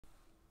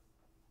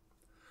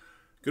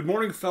Good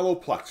morning, fellow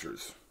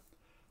Plexers.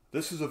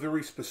 This is a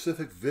very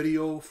specific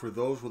video for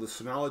those with a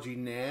Synology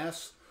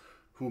NAS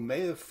who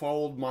may have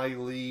followed my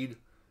lead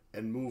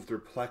and moved their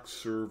Plex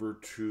server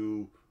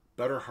to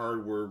better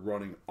hardware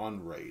running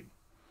Unraid.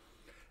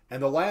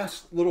 And the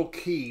last little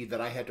key that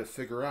I had to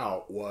figure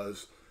out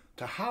was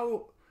to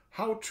how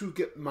to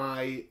get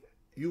my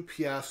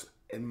UPS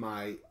and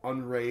my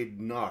Unraid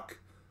NUC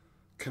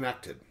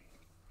connected.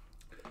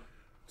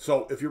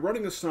 So if you're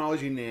running a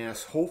Synology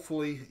NAS,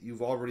 hopefully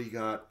you've already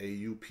got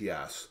a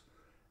UPS.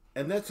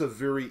 And that's a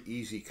very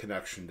easy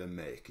connection to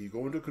make. You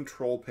go into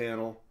Control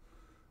Panel,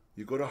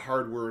 you go to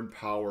Hardware and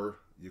Power,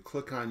 you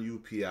click on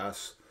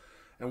UPS,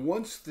 and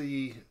once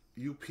the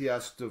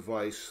UPS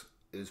device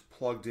is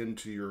plugged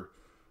into your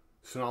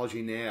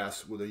Synology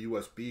NAS with a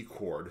USB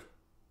cord,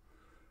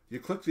 you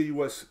click the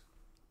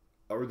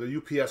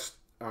UPS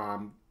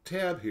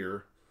tab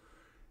here,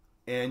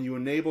 and you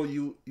enable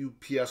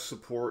UPS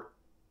support.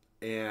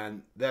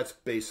 And that's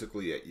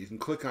basically it. You can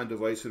click on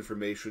device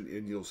information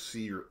and you'll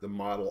see the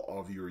model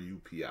of your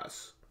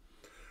UPS.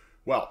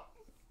 Well,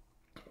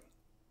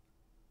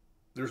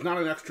 there's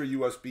not an extra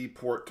USB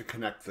port to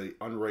connect the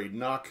Unraid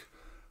NUC,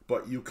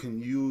 but you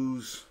can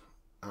use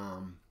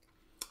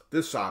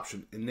this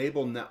option,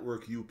 Enable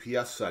Network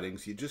UPS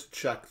Settings. You just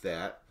check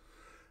that,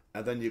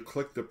 and then you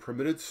click the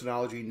Permitted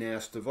Synology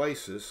NAS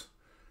Devices,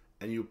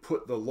 and you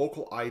put the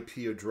local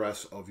IP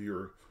address of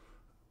your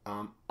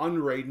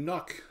Unraid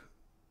NUC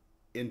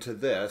into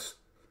this,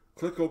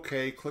 click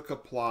OK, click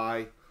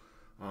Apply,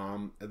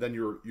 and then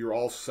you're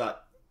all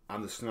set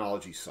on the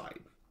Synology side.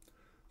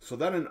 So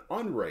then in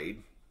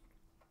Unraid,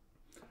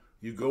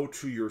 you go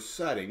to your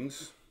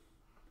settings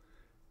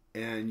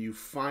and you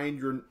find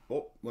your,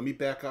 let me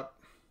back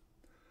up.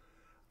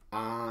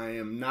 I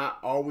am not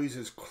always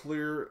as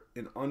clear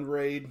in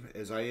Unraid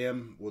as I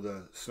am with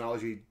a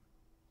Synology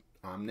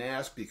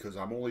NAS because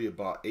I'm only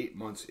about 8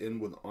 months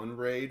in with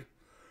Unraid.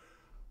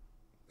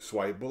 So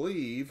I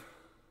believe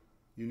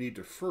you need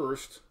to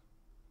first,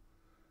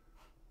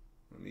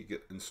 let me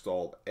get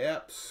installed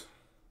apps.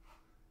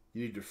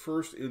 You need to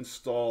first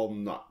install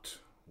NUT.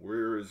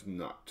 Where is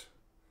NUT?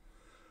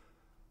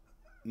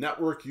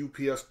 Network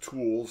UPS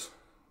Tools,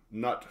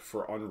 NUT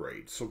for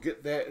Unraid. So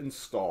get that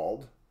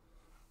installed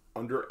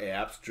under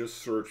apps, just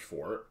search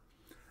for it.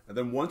 And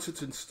then once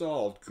it's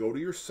installed, go to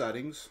your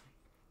settings,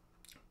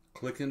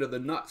 click into the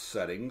NUT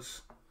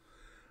settings,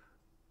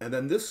 and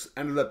then this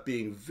ended up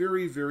being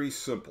very, very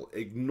simple.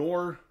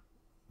 Ignore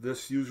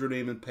this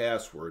username and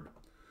password.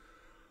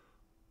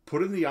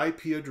 Put in the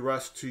IP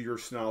address to your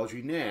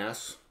Synology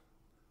NAS,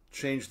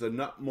 change the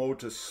NUT mode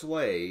to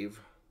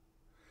slave,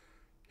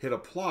 hit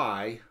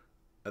apply,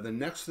 and the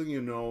next thing you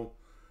know,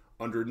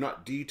 under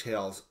NUT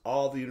details,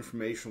 all the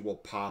information will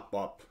pop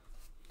up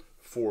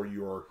for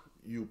your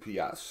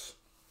UPS.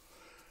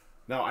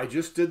 Now, I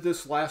just did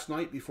this last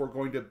night before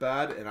going to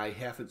bed, and I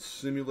haven't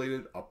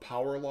simulated a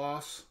power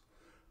loss,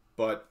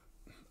 but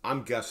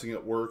I'm guessing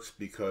it works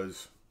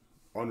because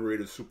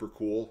Unraid is super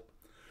cool.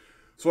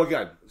 So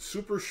again,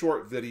 super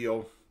short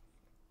video,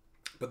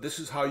 but this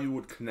is how you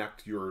would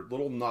connect your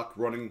little NUC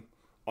running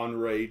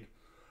Unraid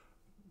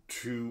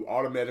to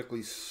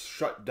automatically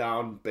shut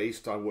down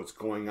based on what's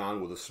going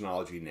on with a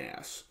Synology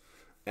NAS.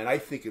 And I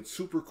think it's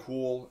super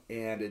cool,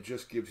 and it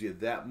just gives you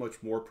that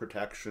much more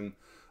protection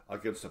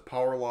against a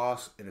power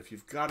loss. And if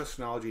you've got a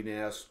Synology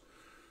NAS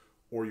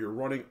or you're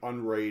running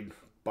Unraid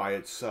by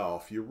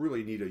itself, you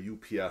really need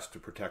a UPS to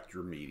protect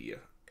your media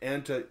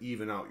and to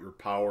even out your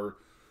power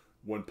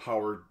when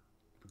power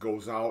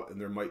goes out and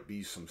there might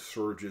be some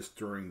surges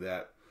during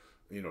that,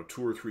 2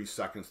 or 3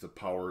 seconds the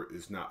power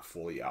is not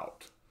fully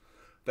out.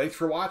 Thanks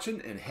for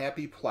watching and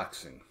happy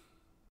Plexing.